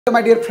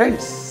My dear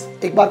friends,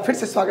 एक बार फिर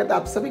से स्वागत है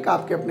आप सभी का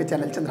आपके अपने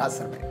चैनल चंद्रहास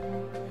सर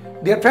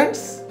में। डियर फ्रेंड्स,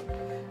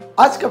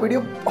 आज का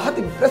वीडियो बहुत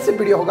इंप्रेसिव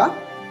वीडियो होगा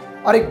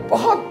और एक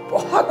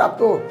बहुत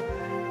आपको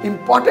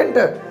इंपॉर्टेंट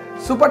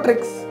सुपर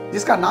ट्रिक्स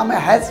जिसका नाम है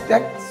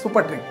हैशटैग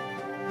सुपर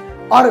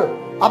ट्रिक। और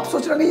आप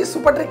सोच रहे हैं ये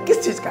सुपर ट्रिक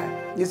किस चीज का है?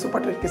 ये सुपर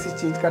ट्रिक किसी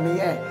चीज का नहीं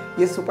है।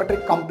 ये सुपर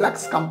ट्रिक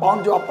कॉम्प्लेक्स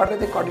कंपाउंड जो आप पढ़ रहे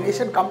थे,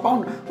 कोऑर्डिनेशन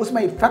कंपाउंड,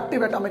 उसमें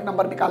इफेक्टिव एटॉमिक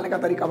नंबर निकालने का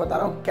तरीका बता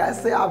रहा हूं।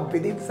 कैसे आप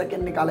विद इन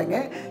सेकेंड निकालेंगे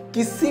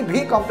किसी भी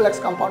कॉम्प्लेक्स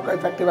कंपाउंड का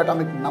इफेक्टिव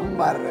एटॉमिक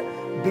नंबर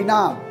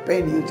बिना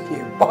पेन यूज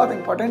किए। बहुत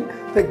इंपॉर्टेंट।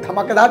 तो एक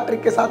धमाकेदार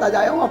ट्रिक के साथ आ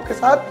जाया हूं आपके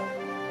साथ।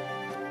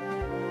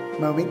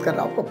 मैं उम्मीद कर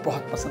रहा हूं आपको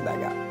बहुत पसंद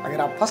आएगा। अगर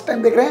आप फर्स्ट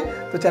टाइम देख रहे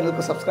हैं तो चैनल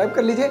को सब्सक्राइब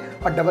कर लीजिए।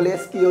 और डबल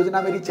एस की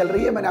योजना मेरी चल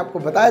रही है। मैंने आपको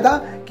बताया था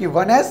कि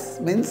 1S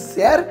मीन्स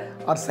शेयर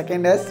और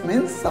सेकेंड S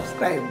मीन्स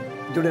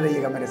सब्सक्राइब। जुड़े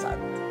रहिएगा मेरे साथ।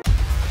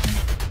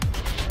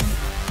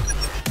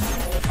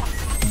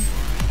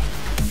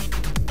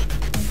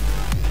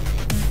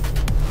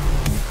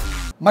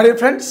 माय डियर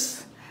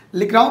फ्रेंड्स,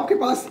 लिख रहा हूं आपके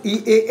पास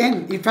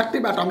EAN,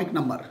 effective atomic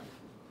number.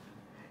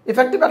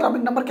 Effective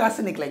atomic number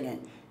कैसे निकलेंगे?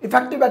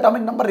 इफेक्टिव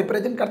एटॉमिक नंबर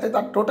रिप्रेजेंट करते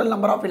थे total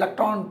number of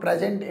electron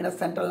present in a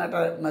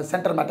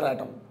central metal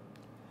atom.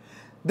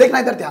 देखना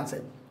इधर ध्यान से,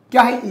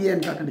 क्या है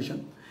EAN का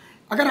कंडीशन।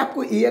 अगर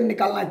आपको EAN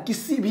निकालना है,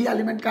 किसी भी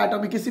एलिमेंट का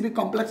एटॉमिक, किसी भी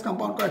कॉम्प्लेक्स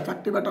कंपाउंड का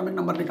इफेक्टिव एटॉमिक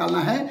नंबर निकालना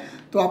है,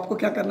 तो आपको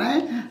क्या करना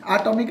है?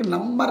 एटॉमिक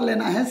नंबर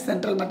लेना है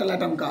सेंट्रल मेटल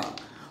एटम का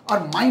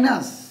और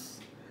माइनस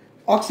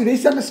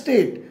ऑक्सीडेशन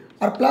स्टेट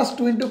और प्लस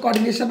 2 इंटू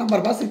कोऑर्डिनेशन नंबर।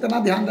 बस इतना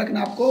ध्यान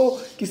रखना, आपको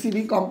किसी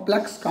भी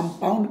कॉम्प्लेक्स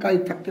कंपाउंड का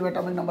इफेक्टिव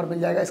एटॉमिक नंबर मिल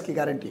जाएगा, इसकी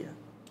गारंटी है।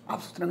 आप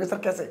सोच रहे होंगे सर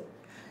कैसे?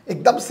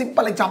 एकदम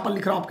सिंपल एग्जांपल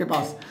लिख रहा हूं आपके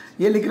पास।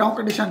 ये लिख रहा हूं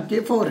कंडीशन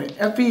K4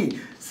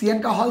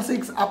 FeCN का होल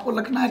 6। आपको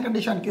लिखना है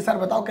कंडीशन कि सर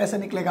बताओ कैसे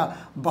निकलेगा।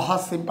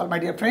 बहुत सिंपल माय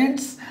डियर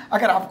फ्रेंड्स।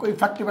 अगर आपको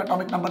इफेक्टिव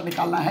एटॉमिक नंबर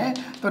निकालना है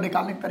तो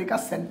निकालने का तरीका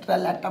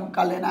सेंट्रल एटम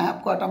का लेना है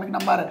आपको। एटॉमिक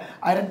नंबर,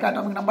 आयरन का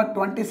atomic number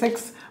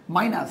 26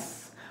 minus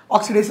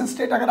oxidation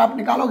state अगर आप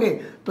निकालोगे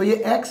तो ये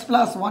X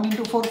प्लस 1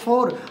 इंटू 4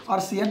 4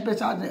 और CN पे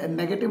चार्ज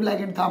नेगेटिव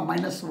लाइगेंड था,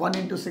 minus 1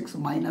 into 6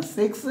 minus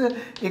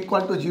 6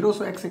 equal to 0।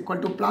 So X equal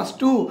two plus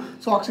 2।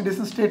 So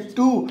oxidation state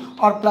 2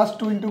 और प्लस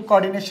 2 इंटू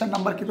कोऑर्डिनेशन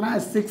नंबर कितना है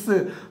 6।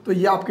 तो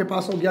ये आपके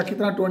पास हो गया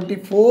कितना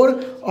 24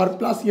 और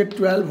प्लस ये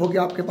 12 हो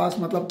गया आपके पास,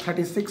 मतलब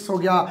 36 हो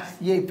गया।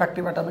 ये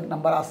इफेक्टिव एटॉमिक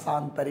नंबर।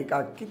 आसान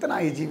तरीका, कितना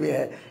ईजी वे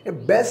है, ये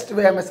बेस्ट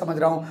वे है मैं समझ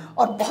रहा हूँ।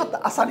 और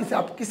बहुत आसानी से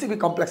आप किसी भी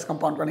कॉम्प्लेक्स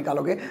कंपाउंड का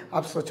निकालोगे।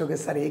 आप सोचोगे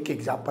सर एक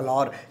एग्जाम्पल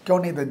और क्यों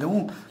नहीं दे दूं?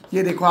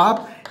 ये देखो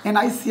आप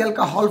NiCl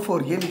का होल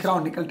 4, ये लिख रहा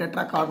हूं निकल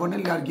टेट्रा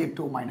कार्बोनिल और ये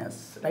 2 माइनस,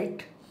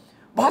 राइट।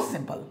 बहुत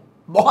सिंपल,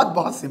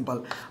 बहुत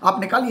सिंपल। आप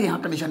निकालिए यहां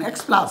कंडीशन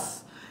X प्लस,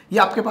 ये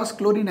आपके पास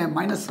क्लोरीन है,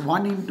 माइनस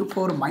 1 इंटू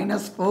 4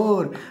 माइनस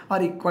 4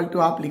 और इक्वल टू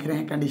आप लिख रहे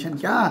हैं कंडीशन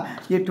क्या?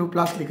 ये 2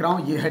 प्लस लिख रहा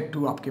हूं, ये है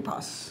 2 आपके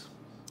पास,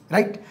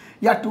 राइट।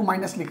 या 2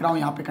 माइनस लिख रहा हूं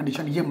यहाँ पे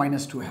कंडीशन, ये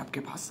 -2 है आपके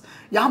पास।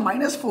 यहाँ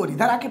 -4,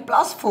 इधर आके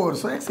 +4।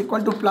 सो X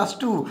इक्वल टू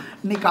 +2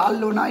 निकाल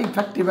लो ना।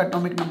 इफेक्टिव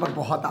एटॉमिक नंबर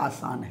बहुत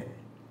आसान है।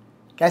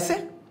 कैसे?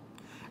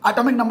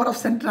 Atomic number of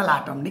central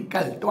atom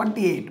निकल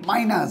 28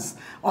 माइनस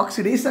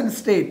ऑक्सीडेशन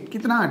स्टेट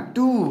कितना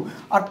 2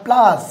 और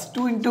प्लस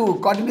 2 इंटू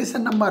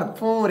कोऑर्डिनेशन नंबर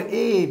 4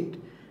 8।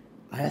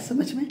 आया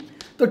समझ में?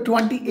 तो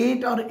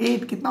 28 और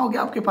 8 कितना हो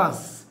गया आपके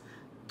पास?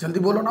 जल्दी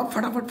बोलो ना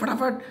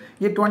फटाफट।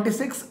 ये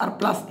 26 और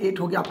प्लस 8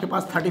 हो गया आपके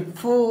पास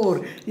 34।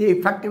 ये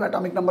इफेक्टिव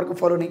एटॉमिक नंबर को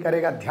फॉलो नहीं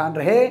करेगा। ध्यान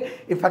रहे,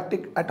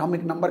 इफेक्टिव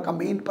एटॉमिक नंबर का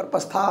मेन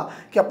पर्पस था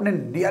कि अपने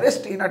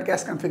नियरेस्ट इनर्ट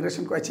गैस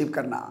कॉन्फ़िगरेशन को अचीव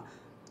करना।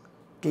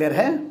 क्लियर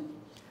है?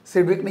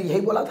 सिडविक ने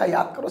यही बोला था,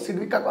 याद करो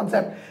सिडविक का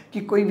कॉन्सेप्ट, कि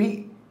कोई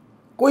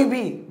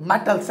भी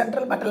मेटल,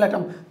 सेंट्रल मेटल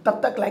एटम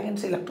तब तक लाइगेंड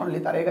से इलेक्ट्रॉन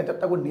लेता रहेगा जब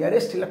तक वो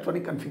नियरेस्ट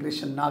इलेक्ट्रॉनिक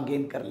कॉन्फ़िगरेशन ना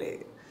गेन कर ले।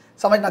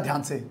 समझना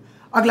ध्यान से।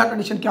 अगला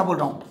कंडीशन क्या बोल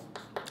रहा हूं?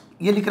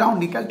 ये लिख रहा हूं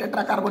निकल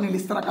टेट्रा कार्बोनिल,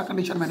 इस तरह का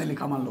कंडीशन मैंने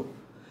लिखा, मान लो।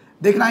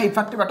 देखना है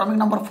इफेक्टिव एटॉमिक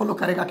नंबर फॉलो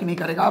करेगा कि नहीं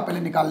करेगा, पहले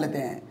निकाल लेते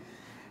हैं।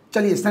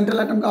 चलिए, सेंट्रल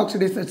एटम का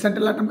ऑक्सीडेशन,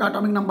 सेंट्रल एटम का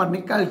एटॉमिक नंबर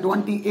निकल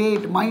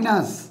 28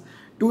 माइनस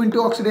 2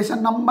 इंटू ऑक्सीडेशन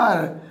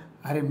नंबर।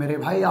 अरे मेरे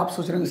भाई, आप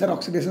सोच रहे हैं सर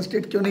ऑक्सीडेशन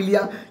स्टेट क्यों नहीं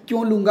लिया?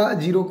 क्यों लूंगा?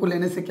 0 को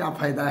लेने से क्या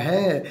फायदा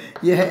है?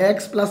 ये है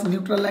X plus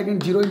neutral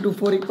ligand 0 into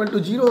 4 equal to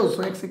 0।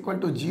 So X equal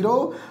to 0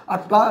 और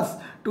प्लस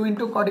 2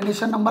 इंटू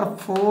कोऑर्डिनेशन नंबर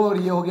 4,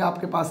 ये हो गया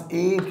आपके पास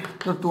 8।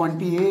 तो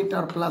 28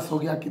 और प्लस हो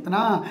गया कितना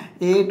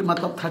 8,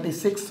 मतलब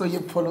 36। सो ये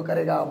फॉलो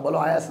करेगा। बोलो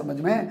आया समझ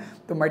में?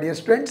 तो माय डियर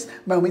स्टूडेंट्स,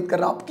 मैं उम्मीद कर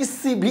रहा हूँ आप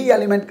किसी भी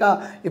एलिमेंट का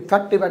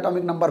effective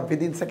atomic number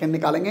with in second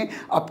निकालेंगे।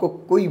 आपको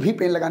कोई भी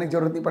पेन लगाने की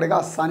जरूरत नहीं पड़ेगा,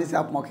 आसानी से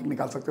आप मौखिक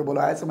निकाल सकते हो।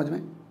 बोलो आया समझ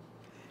में?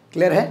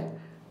 क्लियर है?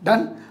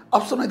 डन।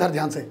 अब सुनो इधर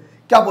ध्यान से,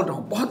 क्या बोल रहा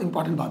हूँ, बहुत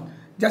इंपॉर्टेंट बात।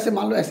 जैसे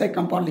मान लो ऐसा एक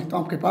कंपाउंड लिखता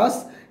हूँ आपके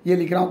पास, ये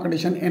लिख रहा हूँ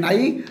कंडीशन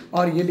Ni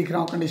और ये लिख रहा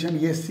हूँ कंडीशन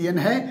ये CN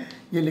है,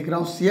 ये लिख रहा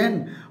हूँ CN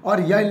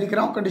और यह लिख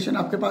रहा हूँ कंडीशन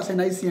आपके पास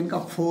NiCN का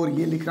 4,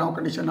 ये लिख रहा हूँ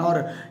कंडीशन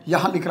और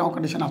यहाँ लिख रहा हूँ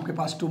कंडीशन आपके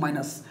पास 2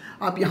 माइनस।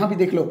 आप यहाँ भी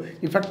देख लो,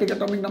 इफेक्टिव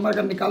एटॉमिक नंबर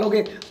अगर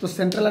निकालोगे तो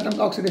सेंट्रल एटम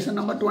का ऑक्सीडेशन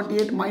नंबर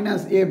 28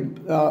 माइनस, ये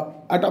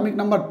atomic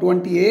number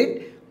 28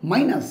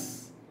 minus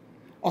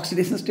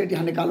oxidation state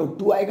यहाँ निकालो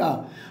 2 आएगा,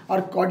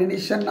 और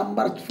कोऑर्डिनेशन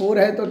नंबर 4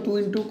 है तो 2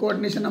 इंटू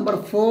कोऑर्डिनेशन नंबर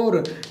 4,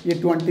 ये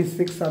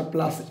 26 और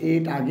प्लस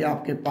 8 आ गया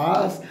आपके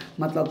पास,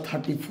 मतलब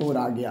 34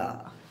 आ गया।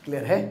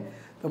 क्लियर है?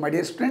 तो माय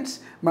डियर स्टूडेंट्स,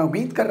 मैं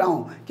उम्मीद कर रहा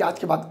हूँ कि आज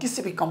के बाद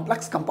किसी भी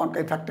कॉम्प्लेक्स कंपाउंड का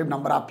इफेक्टिव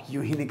नंबर आप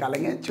यूँ ही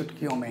निकालेंगे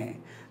चुटकियों में।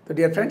 तो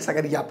डियर फ्रेंड्स,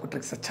 अगर ये आपको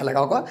ट्रिक्स अच्छा लगा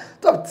होगा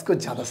तो आप इसको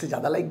ज़्यादा से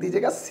ज़्यादा लाइक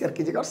दीजिएगा, शेयर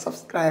कीजिएगा और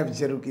सब्सक्राइब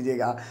जरूर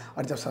कीजिएगा।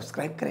 और जब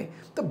सब्सक्राइब करें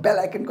तो बेल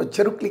आइकन को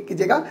जरूर क्लिक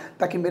कीजिएगा,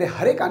 ताकि मेरे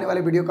हर एक आने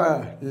वाले वीडियो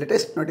का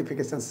लेटेस्ट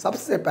नोटिफिकेशन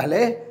सबसे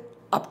पहले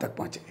आप तक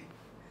पहुँचे।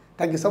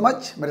 थैंक यू सो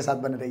मच, मेरे साथ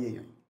बने रहिए।